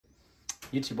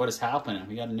YouTube, what is happening?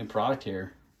 We got a new product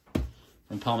here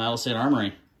from Palmetto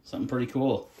Armory. Something pretty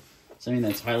cool. Something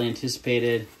that's highly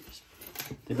anticipated.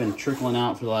 They've been trickling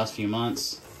out for the last few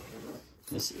months.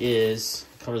 This is,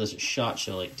 I covered this at SHOT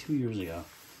Show like 2 years ago.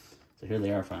 So here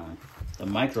they are finally. The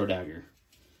Micro Dagger.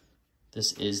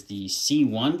 This is the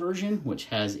C1 version, which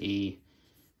has a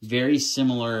very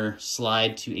similar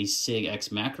slide to a SIG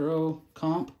X Macro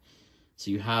comp.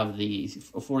 So you have the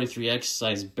 43X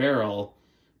size barrel,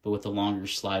 but with a longer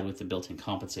slide with the built-in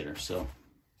compensator. So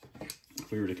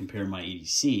if we were to compare my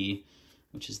EDC,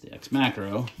 which is the X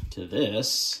Macro, to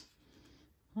this,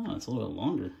 oh, it's a little bit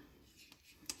longer.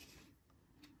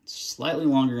 It's slightly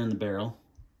longer in the barrel,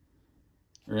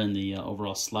 or in the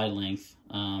overall slide length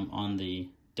on the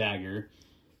Dagger.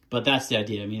 But that's the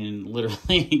idea. I mean,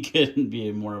 literally, it couldn't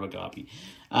be more of a copy.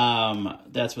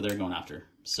 That's what they're going after.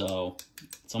 So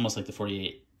it's almost like the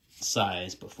 48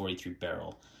 size, but 43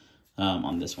 barrel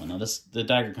on this one. Now, the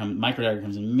Dagger Micro Dagger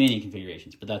comes in many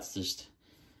configurations, but that's just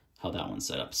how that one's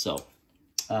set up. So,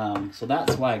 so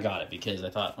that's why I got it, because I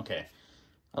thought, okay,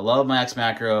 I love my X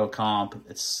Macro comp.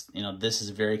 It's, you know, this is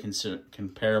very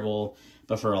comparable,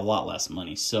 but for a lot less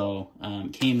money. So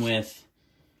came with,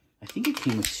 I think it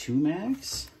came with 2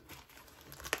 mags.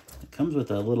 It comes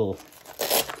with a little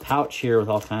pouch here with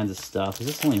all kinds of stuff. Is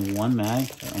this only 1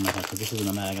 mag? Oh my god, because this isn't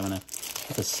a mag. I'm gonna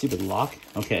hit the stupid lock.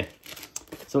 Okay,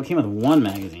 so it came with 1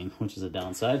 magazine, which is a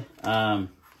downside.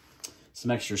 Some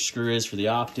extra screws for the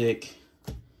optic.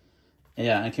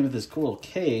 Yeah, and it came with this cool little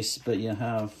case, but you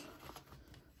have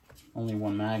only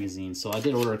 1 magazine. So I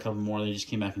did order a couple more. They just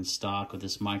came back in stock with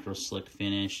this micro slick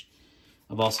finish.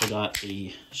 I've also got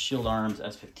the Shield Arms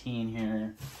S15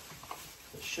 here.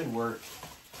 It should work.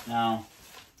 Now,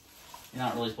 you're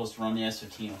not really supposed to run the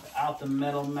S15 without the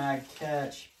metal mag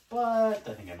catch, but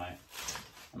I think I might.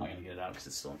 I'm not gonna get it out because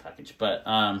it's still in package, but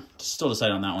still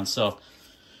decided on that one. So,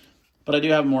 but I do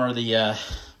have more of the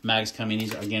mags coming.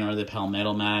 These again are the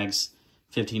Palmetto mags,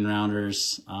 15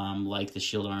 rounders, like the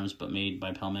Shield Arms, but made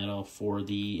by Palmetto for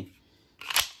the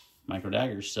Micro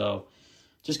Daggers. So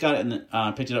just got it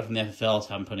and picked it up from the FFL. So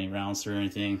I haven't put any rounds through or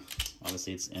anything.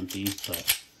 Obviously it's empty,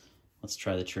 but let's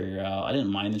try the trigger out. I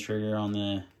didn't mind the trigger on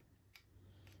the,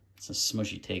 it's a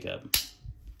smushy take up.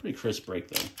 Pretty crisp break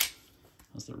though.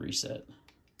 That's the reset.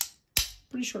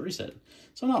 Pretty short reset.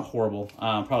 So not horrible.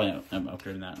 Probably I'm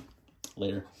upgrading that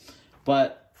later.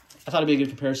 But I thought it'd be a good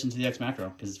comparison to the X Macro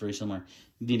because it's very similar.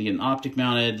 You need to get an optic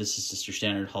mounted. This is just your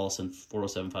standard Hullison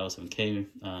 407,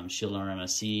 507K Shield Arm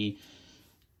MSC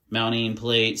mounting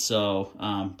plate. So,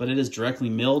 but it is directly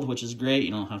milled, which is great.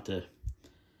 You don't have to,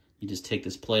 you just take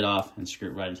this plate off and screw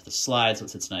it right into the slide so it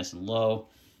sits nice and low.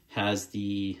 Has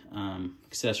the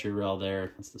accessory rail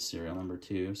there. That's the serial number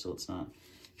too, so let's not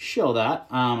show that.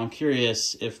 I'm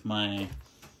curious if my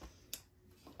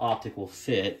optic will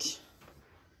fit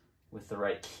with the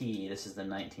right key. This is the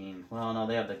 19, well, no,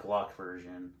 they have the Glock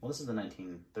version. Well, this is the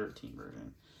 1913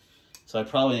 version. So I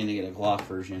probably need to get a Glock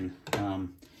version,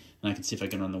 and I can see if I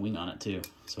can run the wing on it too.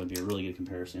 So it'd be a really good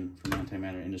comparison from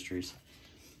Anti-Matter Industries.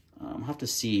 I'll have to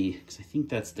see, because I think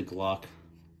that's the Glock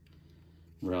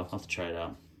rail. I'll have to try it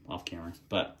out off camera.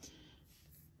 But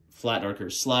flat darker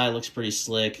slide, looks pretty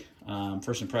slick.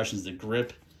 First impressions, the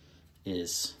grip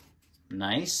is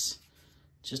nice.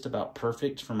 Just about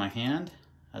perfect for my hand.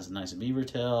 Has a nice beaver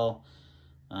tail.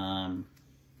 Again,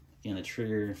 the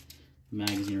trigger,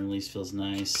 magazine release feels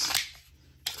nice.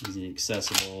 Easy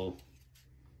accessible.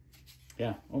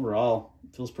 Yeah, overall,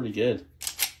 it feels pretty good.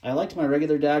 I liked my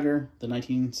regular Dagger, the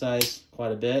 19 size,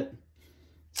 quite a bit.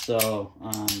 So,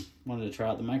 wanted to try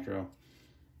out the Micro.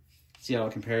 See how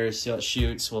it compares, see how it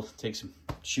shoots. We'll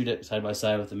shoot it side by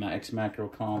side with the X Macro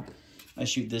comp. I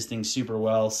shoot this thing super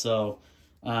well, so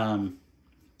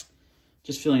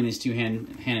just feeling these two hand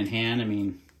in hand, I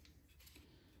mean,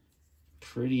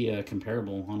 pretty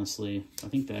comparable, honestly. I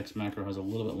think the X Macro has a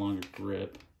little bit longer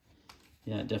grip.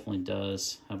 Yeah, it definitely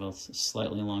does have a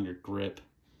slightly longer grip.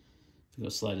 If you go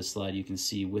slide to slide, you can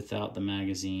see without the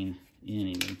magazine in,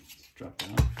 even drop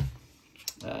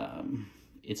that.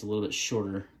 It's a little bit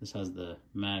shorter. This has the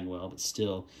mag well, but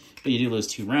still. But you do lose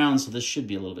 2 rounds, so this should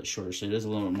be a little bit shorter. So it is a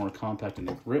little bit more compact in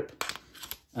the grip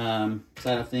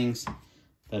side of things.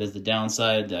 That is the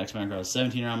downside. The X Macro has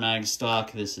 17 round mag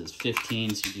stock. This is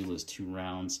 15, so you do lose 2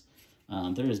 rounds.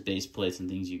 There is base plates and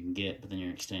things you can get, but then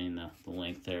you're extending the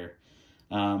length there.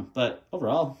 But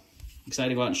overall, excited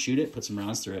to go out and shoot it, put some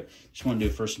rounds through it. Just want to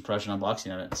do a first impression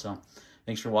unboxing of it. So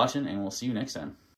thanks for watching, and we'll see you next time.